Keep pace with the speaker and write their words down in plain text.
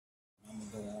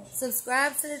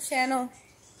subscribe to the channel.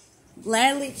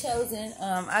 Gladly chosen.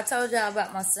 I told y'all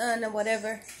about my son or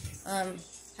whatever.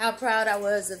 How proud I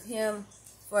was of him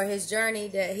for his journey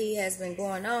that he has been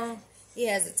going on. He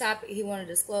has a topic he wanted to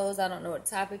disclose. I don't know what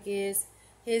the topic is.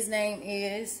 His name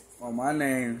is... Well, my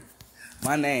name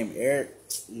Eric.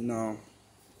 You know,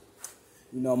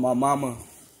 my mama,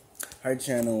 her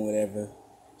channel, whatever,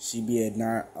 she be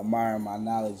admiring my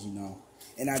knowledge,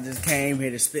 And I just came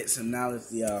here to spit some knowledge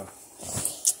to y'all.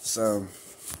 So,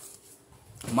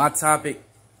 my topic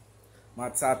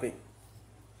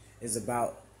is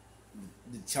about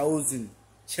the chosen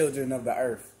children of the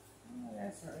earth. Oh,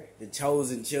 that's right. The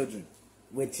chosen children,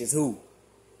 which is who?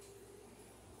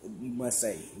 You must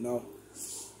say,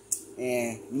 And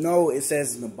it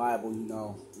says in the Bible,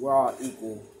 we're all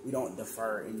equal. We don't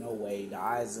differ in no way. The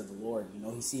eyes of the Lord,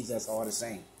 He sees us all the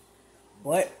same.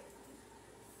 But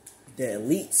the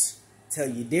elites tell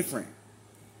you different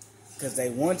because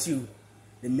they want you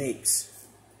to mix.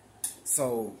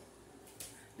 So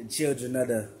the children of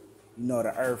the,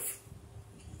 the earth,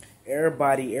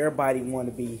 everybody want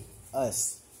to be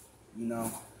us,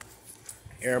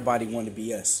 Everybody want to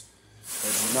be us.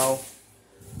 Because,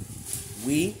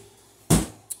 we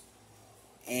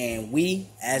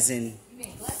as in,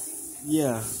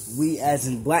 we as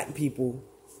in black people,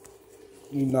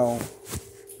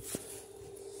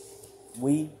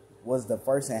 we was the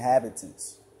first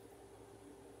inhabitants.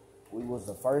 We was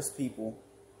the first people.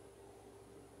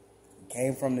 We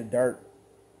came from the dirt.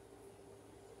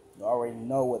 You already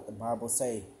know what the Bible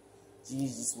say.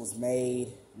 Jesus was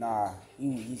made,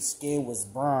 his skin was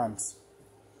bronze,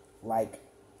 like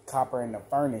copper in the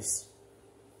furnace.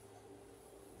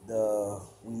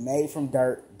 We made from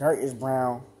dirt. Dirt is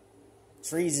brown.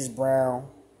 Trees is brown.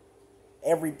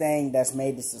 Everything that's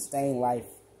made to sustain life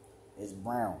is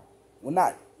brown. Well,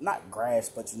 not grass,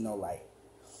 but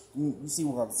you see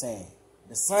what I'm saying.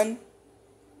 The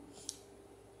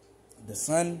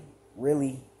sun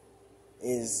really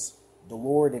is the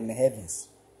Lord in the heavens.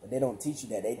 But they don't teach you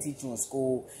that. They teach you in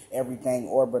school everything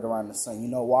orbit around the sun. You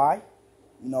know why?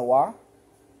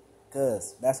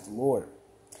 Because that's the Lord.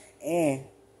 And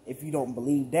if you don't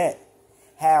believe that,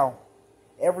 how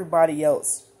everybody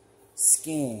else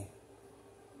skin,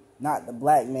 not the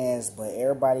black man's, but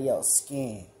everybody else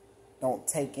skin, don't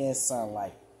take in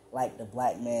sunlight like the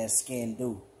black man's skin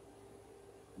do.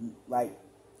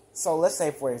 So let's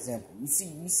say, for example, you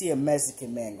see a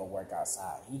Mexican man go work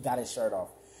outside. He got his shirt off.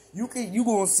 You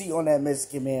gonna see on that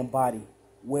Mexican man body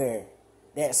where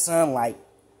that sunlight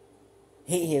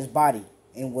hit his body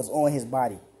and was on his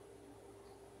body.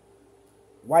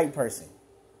 White person,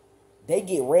 they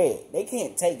get red. They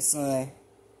can't take sun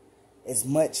as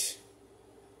much.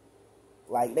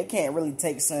 They can't really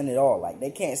take sun at all. They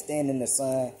can't stand in the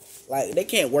sun. They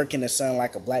can't work in the sun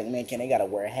like a black man can. They gotta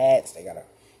wear hats. They gotta,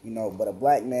 But a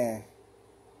black man,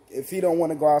 if he don't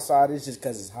want to go outside, it's just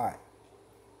because it's hot.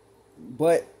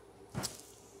 But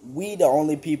we the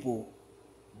only people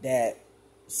that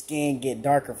skin get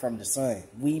darker from the sun.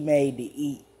 We made to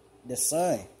eat the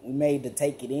sun. We made to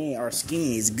take it in. Our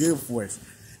skin is good for us.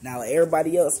 Now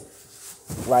everybody else,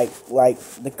 like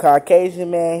the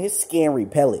Caucasian man, his skin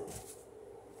repel it.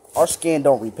 Our skin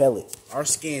don't repel it. Our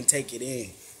skin take it in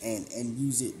and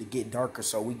use it to get darker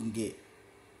so we can get,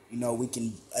 we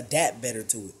can adapt better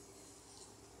to it.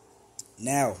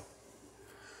 Now,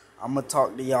 I'm going to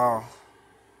talk to y'all.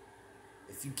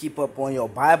 If you keep up on your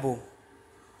Bible,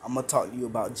 I'm going to talk to you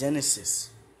about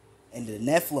Genesis and the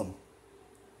Nephilim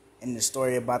and the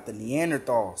story about the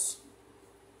Neanderthals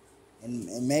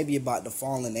and maybe about the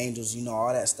fallen angels,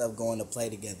 all that stuff going to play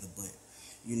together. But,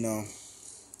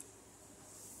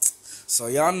 so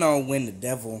y'all know when the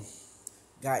devil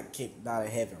got kicked out of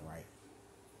heaven, right?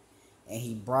 And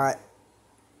he brought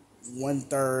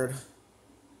 1/3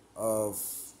 of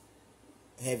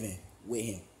heaven with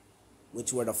him,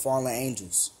 which were the fallen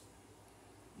angels.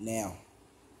 Now,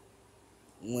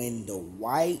 when the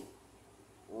white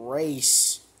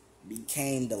race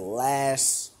became the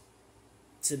last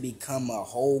to become a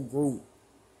whole group,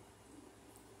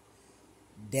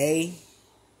 when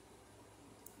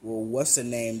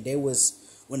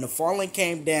the fallen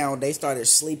came down, they started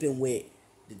sleeping with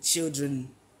the children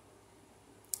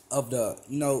of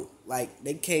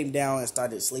they came down and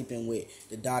started sleeping with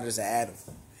the daughters of Adam.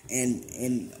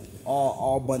 And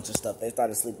all bunch of stuff. They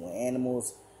started sleeping with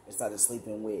animals. They started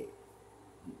sleeping with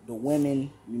the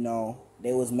women.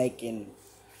 They was making,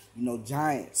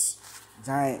 giants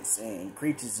and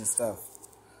creatures and stuff.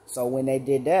 So when they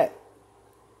did that,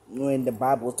 when the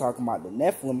Bible was talking about the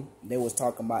Nephilim, they was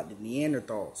talking about the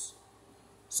Neanderthals.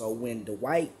 So when the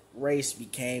white race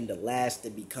became the last to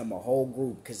become a whole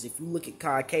group. Because if you look at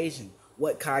Caucasian,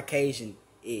 what Caucasian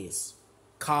is?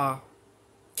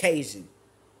 Caucasian.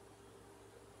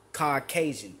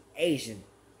 Caucasian. Asian.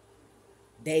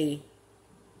 They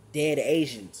dead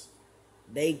Asians.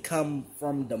 They come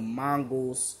from the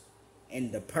Mongols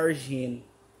and the Persian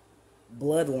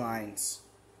bloodlines.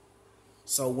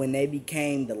 So when they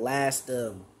became the last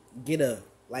to get the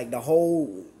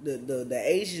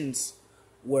Asians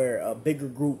were a bigger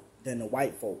group than the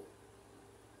white folk.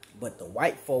 But the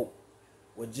white folk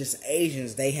were just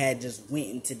Asians. They had just went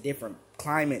into different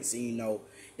climates, and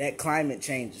that climate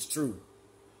change is true.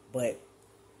 But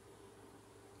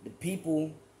the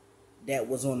people that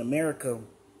was on America,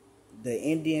 the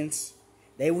Indians,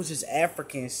 they was just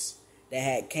Africans that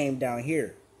had came down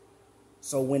here.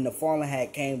 So when the fallen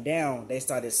had came down, they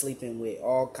started sleeping with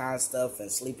all kinds of stuff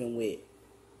and sleeping with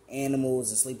animals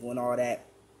and sleeping with all that.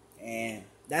 And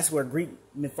that's where Greek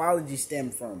mythology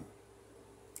stemmed from.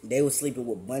 They were sleeping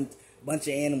with bunch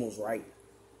of animals, right?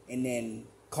 And then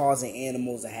causing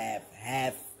animals to have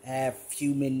half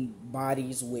human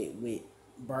bodies with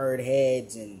bird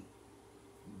heads and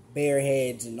bear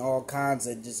heads and all kinds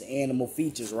of just animal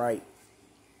features, right?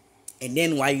 And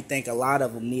then why you think a lot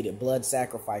of them needed blood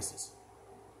sacrifices?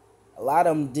 A lot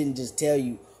of them didn't just tell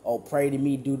you, oh, pray to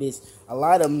me, do this. A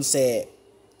lot of them said,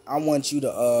 I want you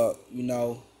to,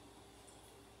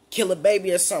 kill a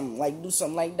baby or something. Like, do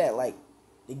something like that. Like,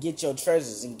 to get your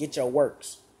treasures and get your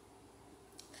works.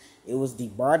 It was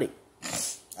demonic.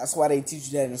 That's why they teach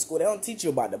you that in school. They don't teach you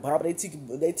about the Bible. They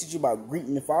teach you about Greek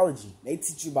mythology. They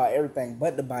teach you about everything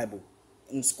but the Bible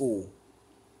in school.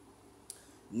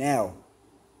 Now,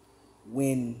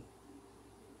 when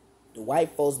the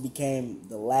white folks became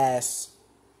the last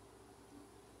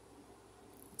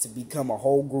to become a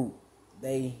whole group,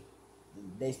 they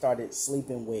started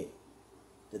sleeping with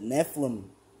the Nephilim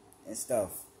and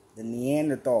stuff, the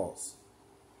Neanderthals.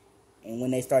 And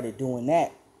when they started doing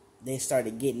that, they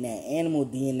started getting that animal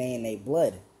DNA in their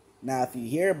blood. Now, if you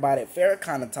hear about it,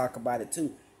 Farrakhan talk about it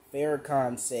too.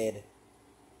 Farrakhan said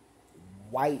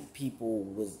white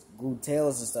people grew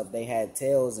tails and stuff. They had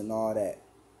tails and all that.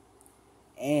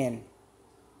 And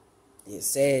it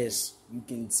says, you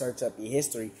can search up your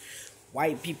history,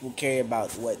 white people carry about,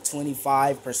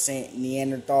 25%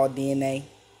 Neanderthal DNA.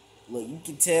 Look, you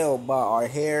can tell by our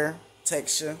hair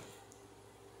texture.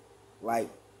 Like,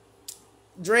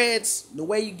 dreads, the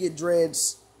way you get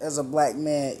dreads as a black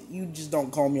man, you just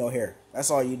don't comb your hair.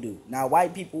 That's all you do. Now,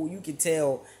 white people, you can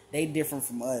tell they different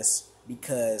from us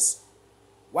because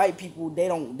white people,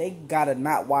 they gotta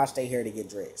not wash their hair to get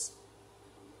dreads.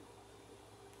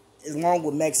 Along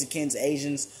with Mexicans,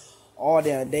 Asians, all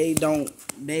that, they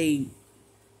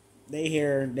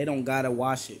hair, they don't gotta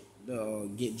wash it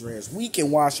to get dreads. We can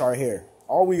wash our hair.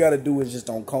 All we gotta do is just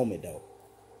don't comb it though.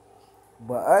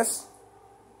 But us,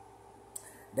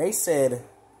 they said,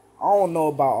 I don't know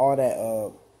about all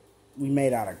that we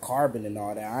made out of carbon and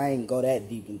all that. I ain't go that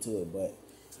deep into it, but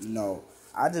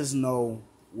I just know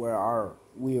where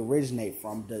we originate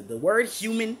from. The word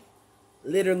human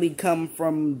literally come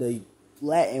from the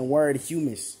Latin word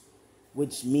humus,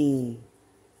 which mean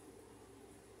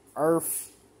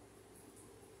earth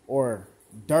or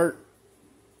dirt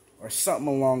or something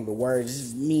along the words. It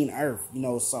just mean earth,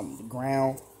 something, the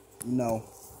ground,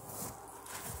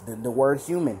 The word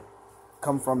human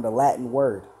come from the Latin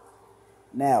word.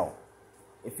 Now,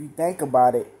 if you think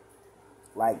about it,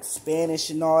 like Spanish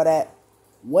and all that,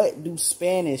 what do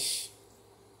Spanish,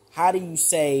 how do you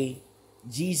say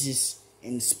Jesus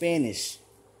in Spanish?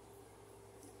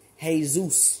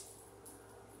 Jesus.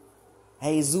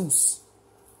 Jesus.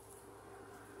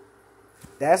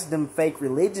 That's them fake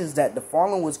religions that the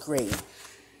fallen was creating.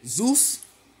 Zeus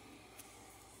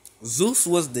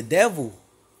was the devil.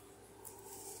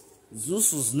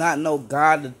 Zeus was not no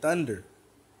god of thunder.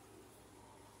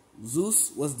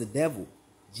 Zeus was the devil.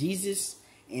 Jesus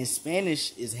in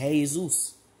Spanish is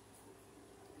Jesus.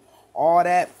 All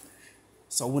that.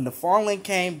 So when the fallen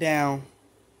came down,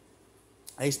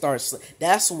 they started.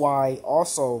 That's why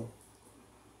also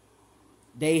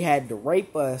they had to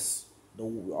rape us,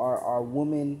 our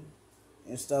women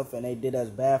and stuff, and they did us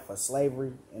bad for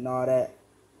slavery and all that.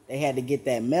 They had to get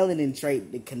that melanin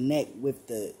trait to connect with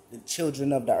the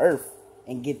children of the earth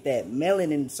and get that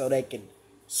melanin so they could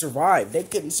survive. They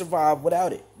couldn't survive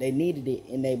without it. They needed it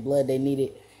in their blood. They needed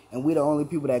it. And we the only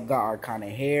people that got our kind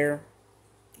of hair.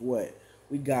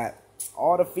 We got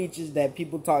all the features that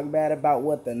people talk bad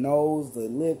about, the nose, the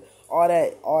lip, all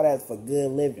that's for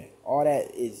good living. All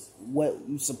that is what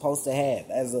you're supposed to have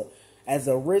as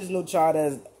the original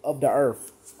child of the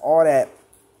earth. All that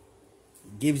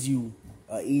gives you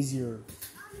a easier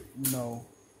you know.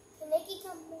 Can Nikki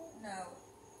come here? No.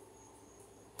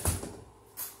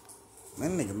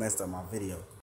 That nigga messed up my video.